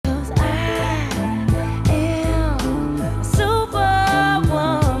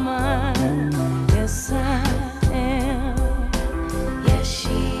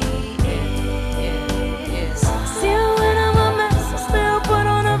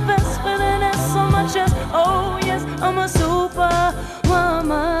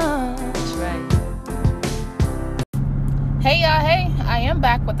am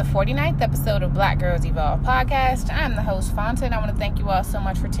back with the 49th episode of Black Girls Evolve podcast. I'm the host, Fonta, and I want to thank you all so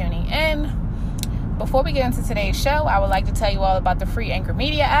much for tuning in. Before we get into today's show, I would like to tell you all about the free Anchor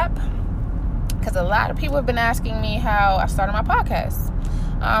Media app, because a lot of people have been asking me how I started my podcast.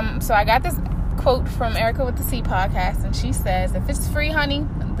 So I got this quote from Erica with the C podcast, and she says, if it's free, honey,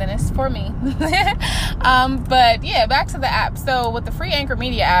 then it's for me. But yeah, back to the app. So with the free Anchor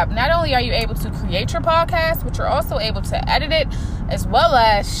Media app, not only are you able to create your podcast, but you're also able to edit it as well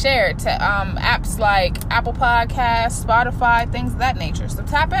as share it to apps like Apple Podcasts, Spotify, things of that nature. So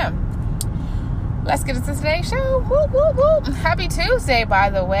tap in. Let's get into today's show. Whoop, whoop, whoop. Happy Tuesday, by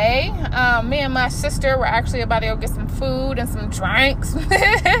the way. Me and my sister were actually about to go get some food and some drinks.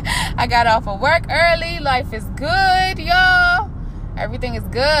 I got off of work early. Life is good, y'all. Everything is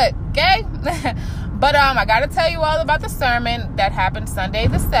good, okay? But I got to tell you all about the sermon that happened Sunday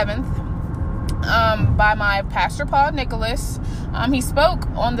the 7th by my pastor, Paul Nicholas. He spoke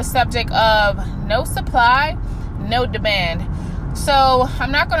on the subject of no supply, no demand. So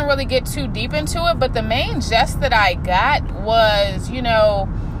I'm not going to really get too deep into it, but the main gist that I got was,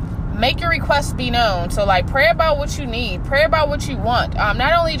 make your requests be known. So pray about what you need, pray about what you want.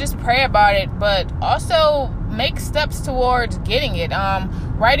 Not only just pray about it, but also make steps towards getting it.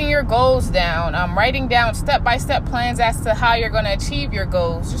 Writing your goals down, writing down step-by-step plans as to how you're going to achieve your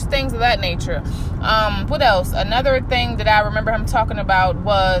goals, just things of that nature. What else? Another thing that I remember him talking about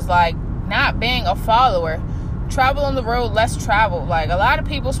was not being a follower. Travel on the road, less travel. A lot of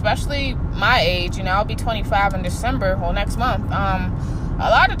people, especially my age, I'll be 25 in December, next month. A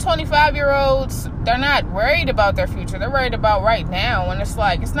lot of 25-year-olds, they're not worried about their future. They're worried about right now. And it's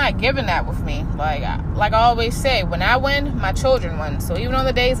it's not giving that with me. Like I always say, when I win, my children win. So even on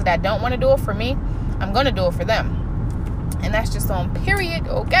the days that I don't want to do it for me, I'm going to do it for them. And that's just on period,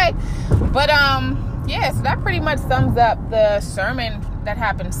 okay? But, so that pretty much sums up the sermon that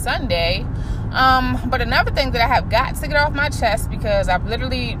happened Sunday. But another thing that I have got to get off my chest, because I've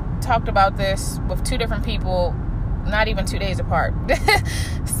literally talked about this with two different people, not even 2 days apart.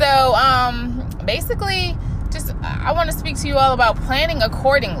 So, basically, I want to speak to you all about planning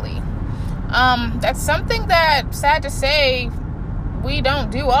accordingly. That's something that, sad to say, we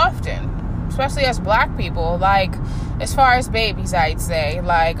don't do often, especially as Black people. As far as babies, I'd say.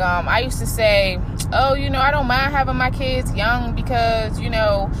 I used to say, I don't mind having my kids young because,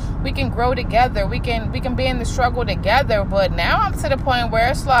 we can grow together. We can be in the struggle together. But now I'm to the point where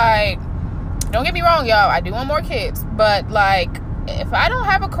it's don't get me wrong, y'all, I do want more kids. But, if I don't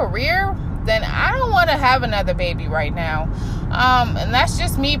have a career, then I don't want to have another baby right now. And that's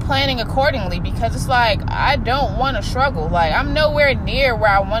just me planning accordingly, because it's I don't want to struggle. I'm nowhere near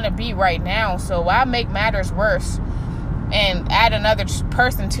where I want to be right now. So why make matters worse and add another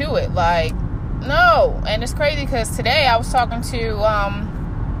person to it? No. And it's crazy because today I was talking to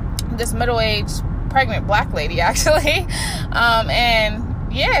this middle-aged pregnant Black lady, actually. And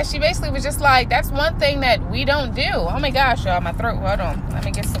yeah, she basically was just that's one thing that we don't do. Oh my gosh, y'all, my throat. Hold on. Let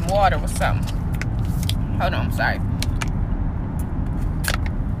me get some water with something. Hold on, sorry.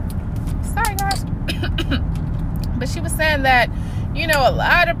 Sorry, guys. But she was saying that, a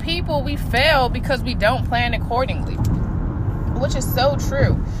lot of people, we fail because we don't plan accordingly, which is so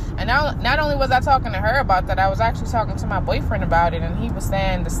true. And not only was I talking to her about that, I was actually talking to my boyfriend about it, and he was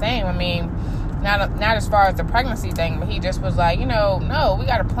saying the same. I mean, not as far as the pregnancy thing, but he just was no, we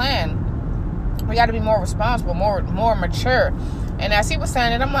got to plan. We got to be more responsible, more mature. And as he was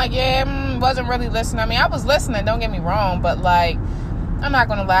saying it, I'm wasn't really listening. I mean, I was listening, don't get me wrong, but I'm not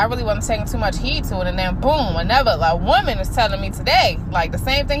going to lie, I really wasn't taking too much heed to it. And then boom, another woman is telling me today, the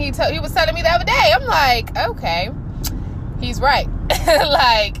same thing he was telling me the other day. I'm okay, he's right.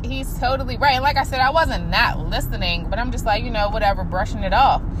 He's totally right. And like I said, I wasn't not listening, but I'm just whatever, brushing it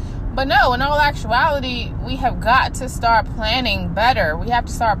off. But no, in all actuality, we have got to start planning better. We have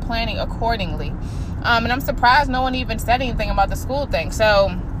to start planning accordingly. And I'm surprised no one even said anything about the school thing.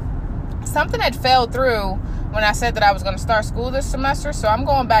 So something had fell through when I said that I was going to start school this semester. So I'm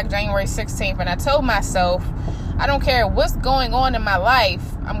going back January 16th. And I told myself, I don't care what's going on in my life,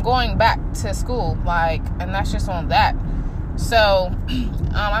 I'm going back to school. And that's just on that. So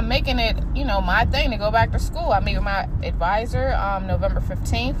I'm making it, my thing to go back to school. I meet with my advisor November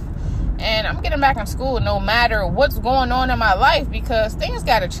 15th. And I'm getting back in school no matter what's going on in my life, because things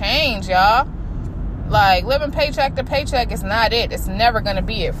got to change, y'all. Living paycheck to paycheck is not it. It's never going to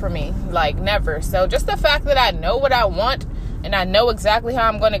be it for me. Never. So just the fact that I know what I want and I know exactly how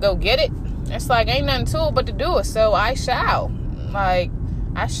I'm going to go get it, it's ain't nothing to it but to do it. So I shall. I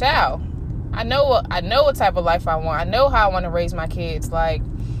shall. I know what type of life I want. I know how I want to raise my kids.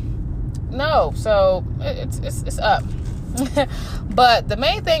 No. So it's up. But the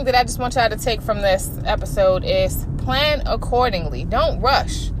main thing that I just want y'all to take from this episode is plan accordingly. Don't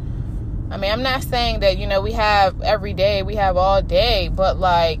rush. I mean, I'm not saying that, we have every day, we have all day, but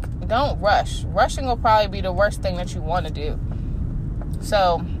like, don't rush. Rushing will probably be the worst thing that you want to do.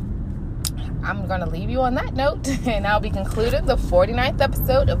 So I'm going to leave you on that note, and I'll be concluding the 49th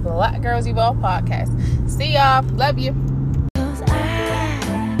episode of Black Girls Evolve podcast. See y'all. Love you.